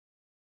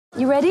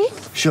You ready?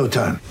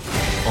 Showtime.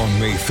 On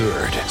May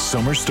 3rd,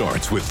 summer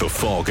starts with The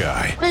Fall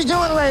Guy. Let's do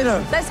it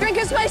later. Let's drink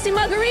a spicy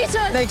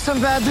margarita. Make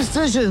some bad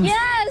decisions.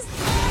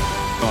 Yes!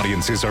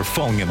 Audiences are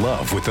falling in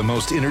love with the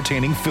most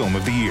entertaining film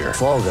of the year.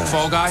 Fall Guy.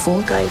 Fall Guy?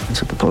 Fall guy.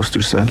 That's what the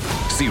poster said.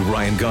 See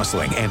Ryan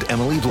Gosling and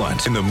Emily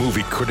Blunt in the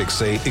movie critics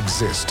say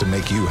exists to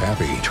make you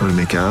happy. Trying to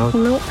make it out?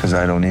 Nope. Because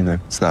I don't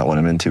either. It's not what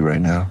I'm into right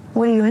now.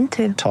 What are you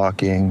into?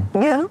 Talking.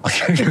 Yeah.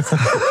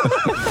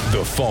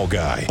 The Fall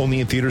Guy.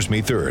 Only in theaters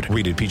May 3rd.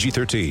 Rated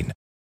PG-13.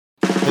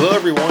 Hello,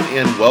 everyone,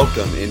 and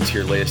welcome into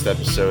your latest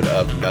episode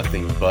of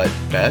Nothing But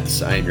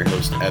Bets. I am your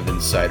host, Evan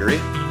Sidery.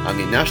 I'm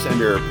the National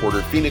NBA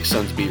reporter, Phoenix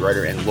Suns beat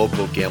writer, and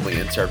local gambling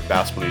insider for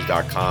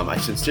BasketballNews.com. I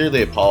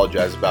sincerely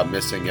apologize about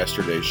missing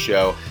yesterday's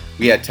show.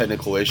 We had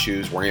technical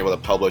issues, weren't able to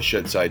publish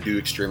it, so I do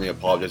extremely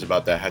apologize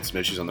about that. Had some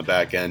issues on the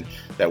back end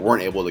that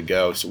weren't able to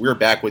go. So we're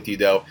back with you,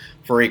 though,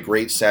 for a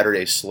great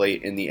Saturday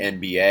slate in the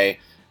NBA.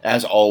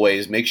 As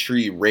always, make sure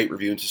you rate,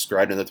 review, and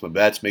subscribe to Nothing But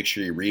Bets. Make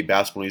sure you read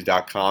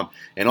BasketballNews.com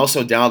and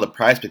also download the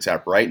PrizePicks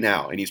app right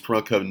now and use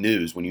promo code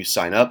NEWS when you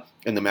sign up,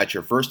 and they'll match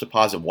your first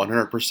deposit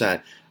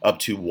 100% up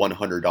to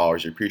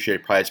 $100. We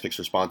appreciate PrizePicks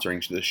for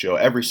sponsoring this show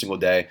every single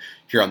day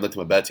here on Nothing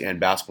But Bets and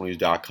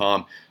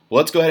BasketballNews.com. Well,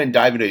 let's go ahead and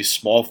dive into a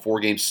small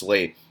four-game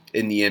slate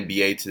in the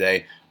NBA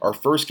today. Our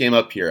first game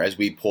up here as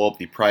we pull up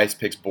the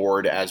PrizePicks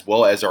board as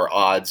well as our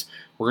odds.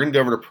 We're going to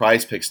go over to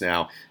PrizePicks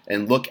now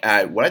and look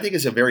at what I think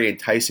is a very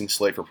enticing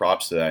slate for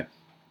props today.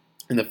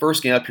 And the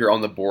first game up here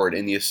on the board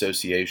in the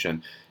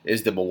association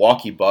is the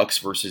Milwaukee Bucks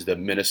versus the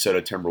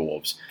Minnesota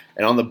Timberwolves.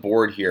 And on the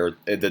board here,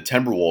 the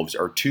Timberwolves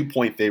are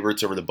 2-point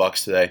favorites over the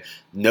Bucks today.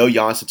 No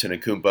Giannis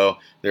Antetokounmpo.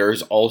 There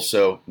is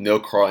also no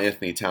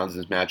Karl-Anthony Towns in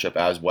this matchup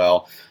as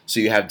well. So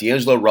you have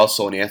D'Angelo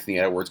Russell and Anthony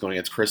Edwards going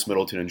against Chris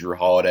Middleton and Jrue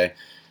Holiday.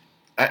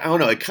 I don't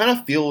know. It kind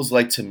of feels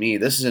like to me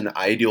this is an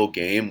ideal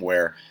game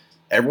where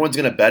everyone's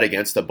going to bet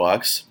against the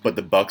Bucks, but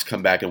the Bucks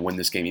come back and win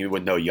this game even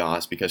with no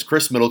Giannis because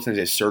Chris Middleton is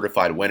a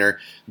certified winner.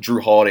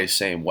 Jrue Holiday,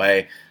 same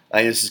way. I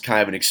think this is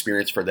kind of an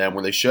experience for them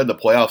where they showed the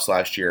playoffs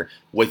last year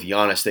with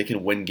Giannis. They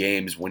can win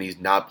games when he's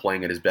not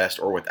playing at his best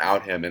or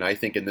without him. And I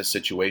think in this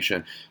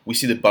situation, we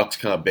see the Bucks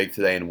come up big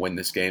today and win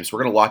this game. So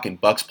we're going to lock in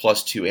Bucks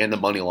 +2 and the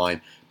money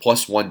line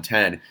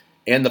 +110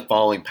 and the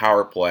following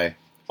power play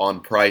on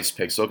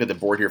PrizePicks. Look at the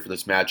board here for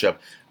this matchup.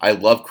 I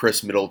love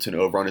Chris Middleton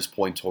over on his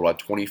point total at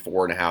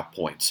 24.5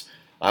 points.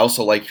 I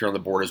also like here on the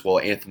board as well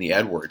Anthony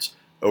Edwards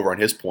over on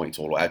his point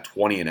total at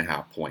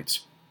 20.5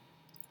 points.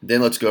 Then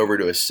let's go over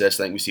to assists.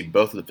 I think we see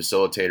both of the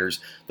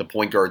facilitators, the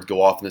point guards,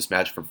 go off in this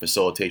match from a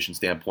facilitation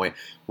standpoint.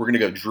 We're going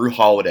to go Jrue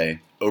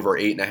Holiday over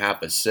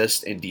 8.5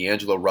 assists and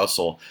D'Angelo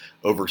Russell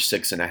over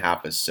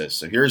 6.5 assists.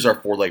 So here's our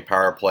four-leg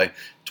power play.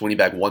 20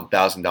 back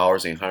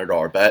 $1,000, a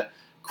 $100 bet.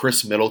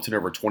 Chris Middleton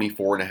over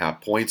 24.5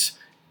 points.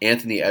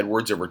 Anthony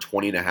Edwards over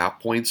 20.5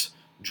 points.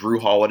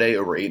 Jrue Holiday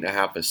over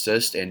 8.5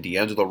 assists and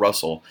D'Angelo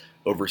Russell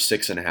over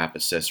 6.5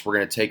 assists. We're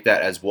going to take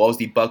that as well as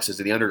the Bucks as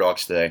the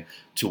underdogs today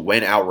to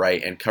win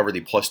outright and cover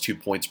the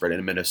 +2 point spread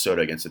in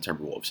Minnesota against the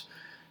Timberwolves.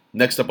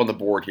 Next up on the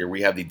board here,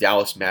 we have the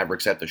Dallas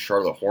Mavericks at the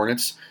Charlotte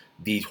Hornets.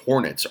 The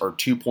Hornets are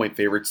 2-point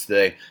favorites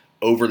today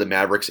over the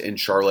Mavericks in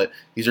Charlotte.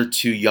 These are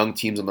two young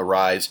teams on the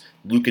rise.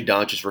 Luka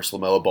Doncic versus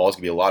LaMelo Ball is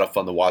going to be a lot of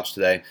fun to watch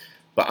today.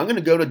 But I'm going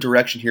to go to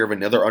direction here of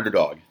another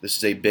underdog. This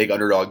is a big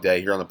underdog day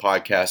here on the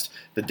podcast.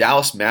 The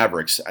Dallas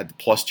Mavericks at the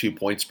 +2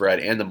 point spread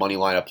and the money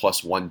line at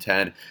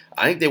 +110.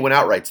 I think they went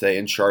outright today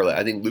in Charlotte.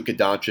 I think Luka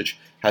Doncic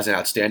has an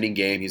outstanding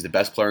game. He's the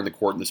best player in the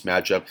court in this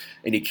matchup,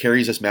 and he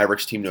carries this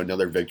Mavericks team to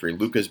another victory.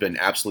 Luka's been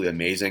absolutely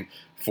amazing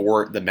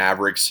for the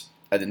Mavericks.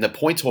 And the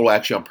point total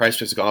actually on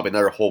PrizePicks has gone up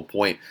another whole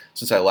point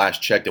since I last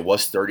checked. It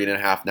was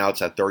 30.5. Now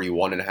it's at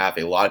 31.5.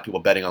 A lot of people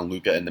betting on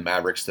Luka and the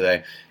Mavericks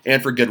today,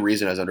 and for good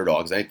reason as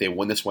underdogs. I think they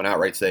win this one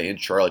outright today in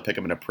Charlotte, pick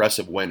up an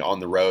impressive win on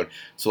the road.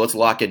 So let's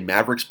lock in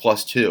Mavericks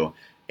 +2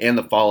 and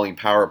the following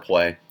power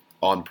play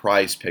on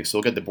PrizePicks. So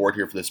look at the board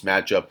here for this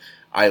matchup.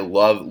 I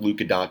love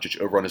Luka Doncic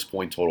over on his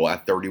point total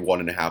at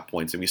 31.5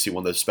 points, and we see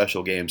one of those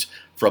special games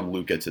from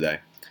Luka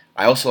today.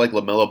 I also like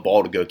LaMelo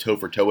Ball to go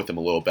toe-for-toe with him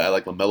a little bit. I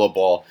like LaMelo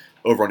Ball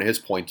over on his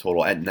point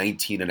total at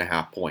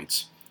 19.5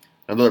 points.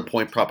 Another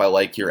point prop I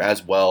like here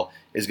as well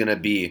is going to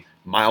be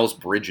Miles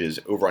Bridges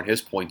over on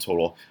his point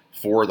total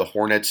for the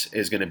Hornets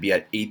is going to be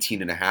at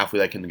 18.5. We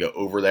like him to go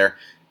over there.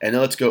 And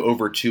then let's go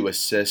over to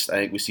assists. I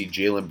think we see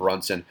Jalen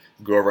Brunson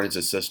go over on his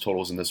assist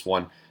totals in this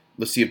one.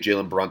 Let's see if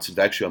Jalen Brunson's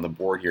actually on the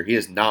board here. He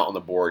is not on the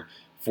board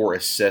for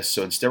assists.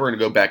 So instead, we're going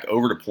to go back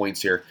over to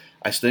points here.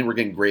 I still think we're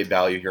getting great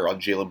value here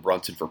on Jalen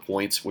Brunson for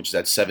points, which is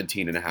at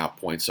 17.5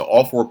 points. So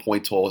all 4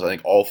 point totals, I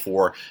think all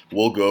 4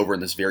 will go over in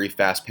this very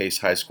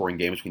fast-paced, high-scoring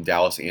game between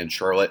Dallas and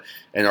Charlotte.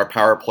 And our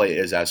power play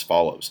is as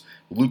follows.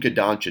 Luka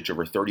Doncic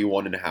over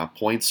 31.5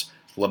 points.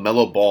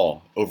 LaMelo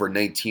Ball over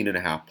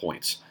 19.5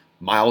 points.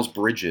 Miles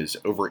Bridges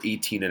over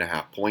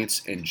 18.5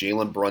 points, and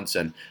Jalen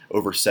Brunson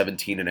over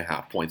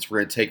 17.5 points. We're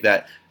going to take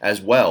that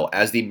as well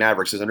as the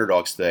Mavericks as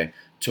underdogs today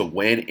to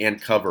win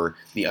and cover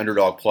the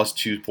underdog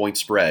 +2 point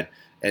spread.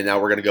 And now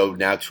we're going to go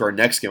now to our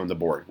next game on the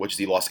board, which is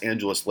the Los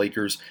Angeles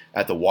Lakers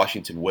at the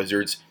Washington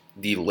Wizards.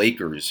 The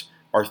Lakers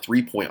are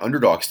 3-point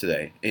underdogs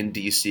today in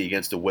DC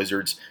against the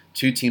Wizards,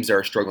 two teams that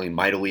are struggling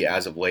mightily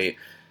as of late.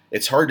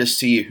 It's hard to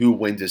see who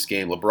wins this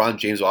game. LeBron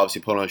James will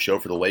obviously put on a show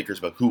for the Lakers,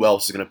 but who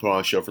else is going to put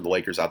on a show for the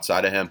Lakers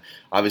outside of him?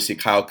 Obviously,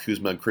 Kyle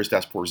Kuzma and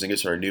Kristaps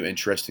Porzingis are a new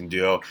interesting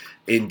duo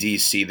in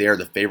DC. They are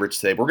the favorites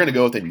today. We're going to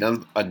go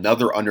with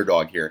another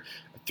underdog here.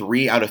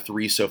 3 out of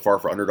 3 so far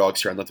for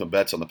underdogs here on Nothing But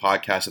Bets on the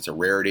podcast. It's a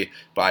rarity,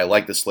 but I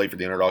like the slate for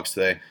the underdogs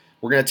today.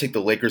 We're going to take the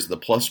Lakers at the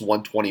plus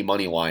 120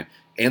 money line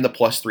and the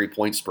plus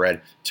 3-point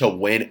spread to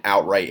win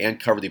outright and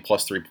cover the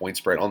plus 3-point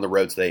spread on the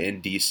road today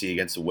in DC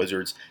against the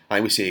Wizards. I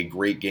think we see a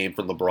great game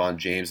from LeBron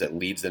James that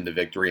leads them to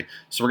victory.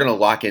 So we're going to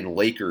lock in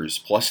Lakers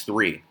plus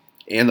 3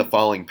 and the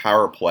following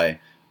power play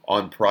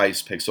on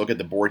Prize Picks. So look at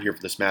the board here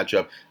for this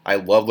matchup. I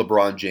love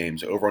LeBron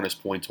James over on his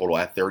point total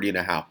at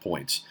 30.5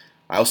 points.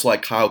 I also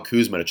like Kyle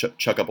Kuzma to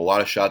chuck up a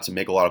lot of shots and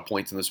make a lot of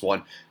points in this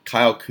one.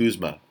 Kyle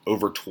Kuzma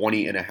over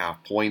 20.5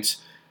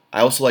 points. I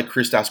also like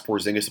Kristaps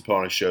Porzingis to put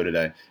on a show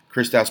today.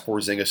 Kristaps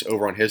Porzingis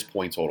over on his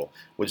point total,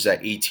 which is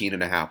at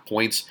 18.5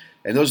 points.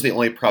 And those are the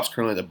only props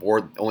currently on the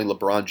board, only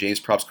LeBron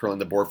James props currently on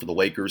the board for the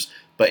Lakers.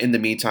 But in the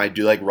meantime, I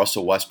do like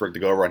Russell Westbrook to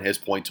go over on his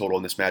point total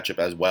in this matchup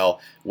as well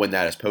when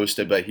that is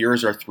posted. But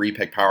here's our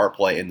 3-pick power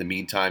play in the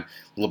meantime.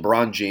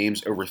 LeBron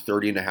James over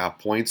 30.5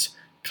 points.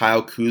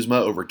 Kyle Kuzma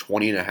over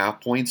 20.5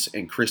 points,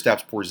 and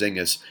Kristaps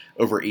Porzingis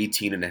over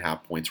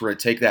 18.5 points. We're going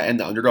to take that and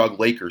the underdog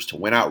Lakers to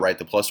win outright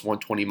the plus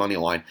 120 money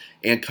line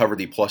and cover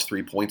the plus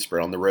 3-point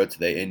spread on the road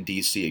today in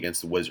DC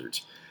against the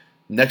Wizards.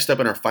 Next up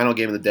in our final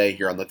game of the day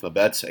here on Nothing But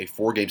Bets, a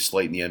 4-game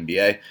slate in the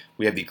NBA.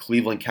 We have the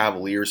Cleveland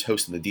Cavaliers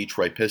hosting the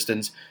Detroit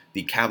Pistons.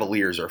 The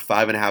Cavaliers are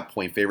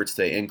 5.5-point favorites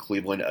today in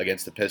Cleveland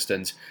against the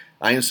Pistons.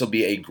 I think this will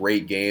be a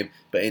great game,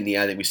 but in the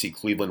end, I think we see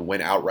Cleveland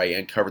win outright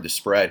and cover the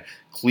spread.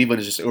 Cleveland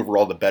is just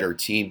overall the better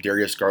team.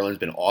 Darius Garland has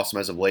been awesome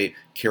as of late,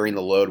 carrying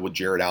the load with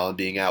Jarrett Allen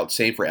being out.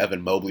 Same for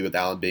Evan Mobley with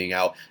Allen being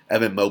out.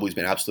 Evan Mobley's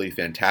been absolutely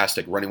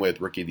fantastic, running away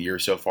with Rookie of the Year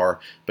so far.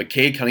 But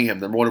Cade Cunningham,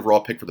 number 1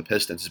 overall pick for the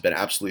Pistons, has been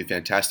absolutely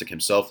fantastic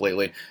himself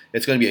lately.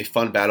 It's going to be a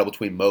fun battle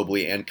between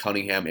Mobley and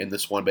Cunningham in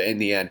this one, but in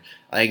the end,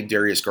 I think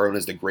Darius Garland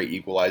is the great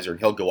equalizer, and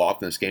he'll go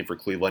off in this game for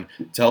Cleveland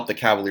to help the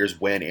Cavaliers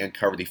win and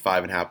cover the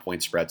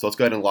 5.5-point spread. So let's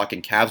go ahead and lock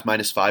in Cavs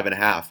minus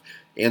 5.5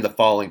 and the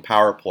following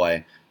power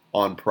play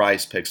on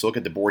Prize Picks. So look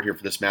at the board here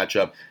for this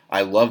matchup.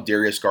 I love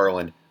Darius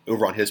Garland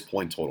over on his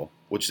point total,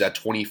 which is at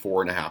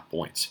 24.5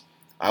 points.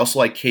 I also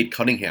like Cade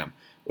Cunningham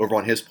over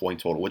on his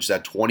point total, which is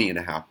at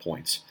 20.5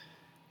 points.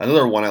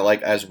 Another one I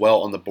like as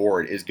well on the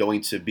board is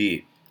going to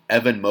be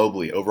Evan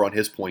Mobley over on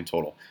his point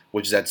total,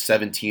 which is at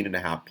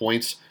 17.5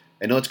 points.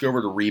 And now let's go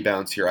over to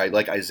rebounds here. I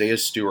like Isaiah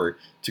Stewart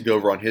to go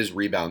over on his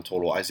rebound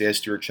total. Isaiah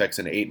Stewart checks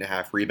in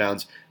 8.5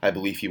 rebounds. I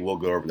believe he will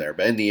go over there.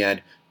 But in the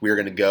end, we are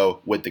going to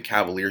go with the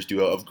Cavaliers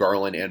duo of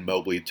Garland and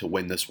Mobley to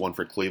win this one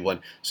for Cleveland.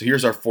 So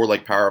here's our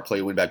 4-leg power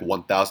play. Win back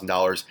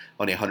 $1,000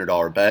 on a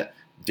 $100 bet.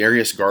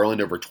 Darius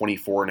Garland over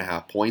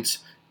 24.5 points.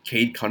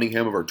 Cade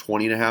Cunningham over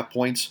 20.5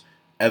 points.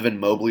 Evan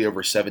Mobley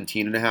over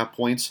 17.5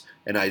 points.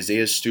 And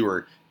Isaiah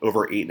Stewart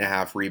over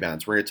 8.5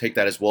 rebounds. We're going to take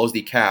that as well as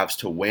the Cavs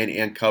to win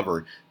and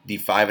cover the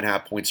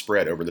 5.5-point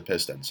spread over the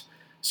Pistons.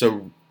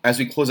 So as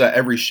we close out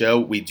every show,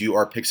 we do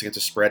our picks against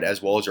the spread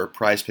as well as our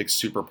Prize Picks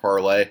Super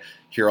Parlay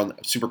here on the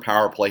Super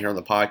Power Play here on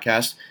the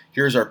podcast.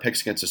 Here's our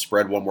picks against the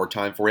spread one more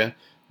time for you.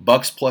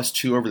 Bucks plus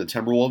 2 over the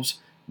Timberwolves,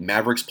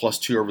 Mavericks plus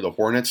 2 over the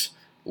Hornets,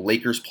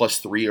 Lakers plus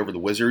 3 over the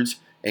Wizards,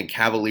 and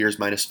Cavaliers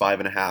minus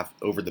 5.5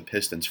 over the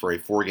Pistons for a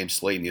 4-game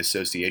slate in the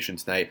association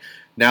tonight.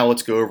 Now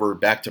let's go over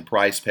back to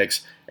Prize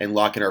Picks and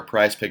lock in our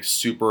Prize Picks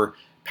Super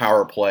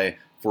Power Play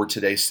for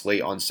today's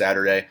slate on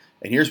Saturday.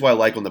 And here's what I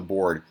like on the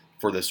board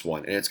for this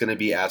one, and it's going to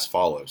be as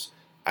follows.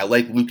 I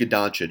like Luka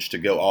Doncic to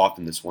go off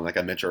in this one, like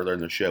I mentioned earlier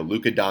in the show.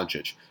 Luka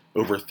Doncic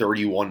over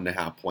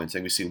 31.5 points. I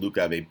think we see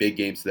Luka have a big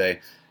game today,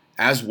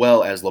 as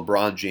well as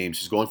LeBron James,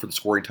 who's going for the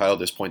scoring title at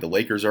this point. The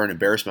Lakers are an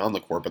embarrassment on the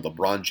court, but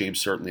LeBron James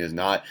certainly is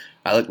not.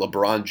 I like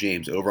LeBron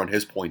James over on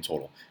his point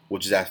total,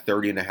 which is at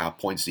 30.5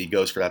 points. He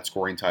goes for that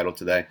scoring title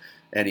today,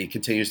 and he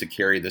continues to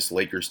carry this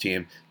Lakers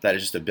team that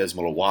is just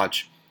abysmal to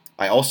watch.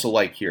 I also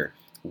like here,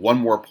 one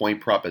more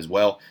point prop as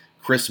well,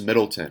 Chris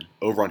Middleton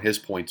over on his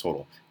point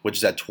total, which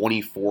is at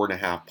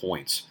 24.5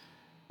 points.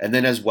 And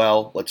then as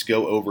well, let's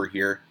go over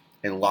here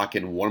and lock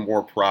in one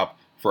more prop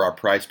for our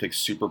Prize Picks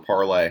Super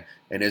Parlay,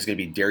 and it's going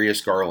to be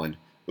Darius Garland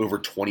over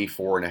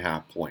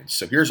 24.5 points.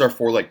 So here's our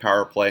 4-leg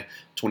power play,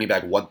 20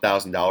 back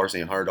 $1,000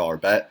 and a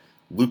 $100 bet.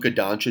 Luka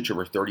Doncic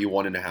over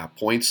 31.5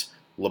 points,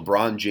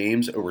 LeBron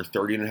James over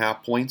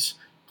 30.5 points,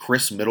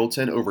 Chris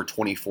Middleton over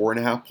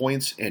 24.5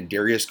 points, and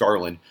Darius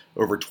Garland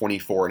over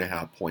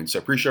 24.5 points. So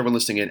I appreciate everyone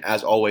listening in.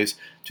 As always,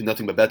 do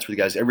Nothing But Bets with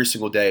you guys every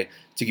single day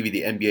to give you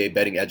the NBA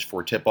betting edge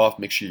for tip-off.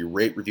 Make sure you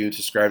rate, review, and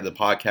subscribe to the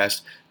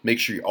podcast. Make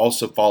sure you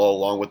also follow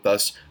along with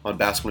us on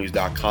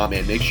basketballnews.com,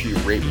 and make sure you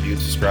rate, review,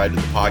 and subscribe to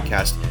the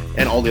podcast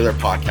and all the other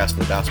podcasts on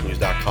the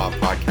basketballnews.com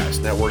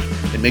podcast network.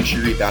 And make sure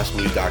you read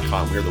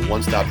basketballnews.com. We are the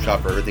one-stop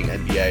shop for everything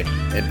NBA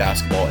and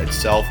basketball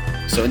itself.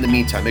 So in the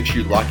meantime, make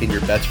sure you lock in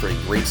your bets for a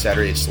great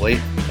Saturday slate,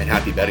 and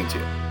happy betting to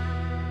you.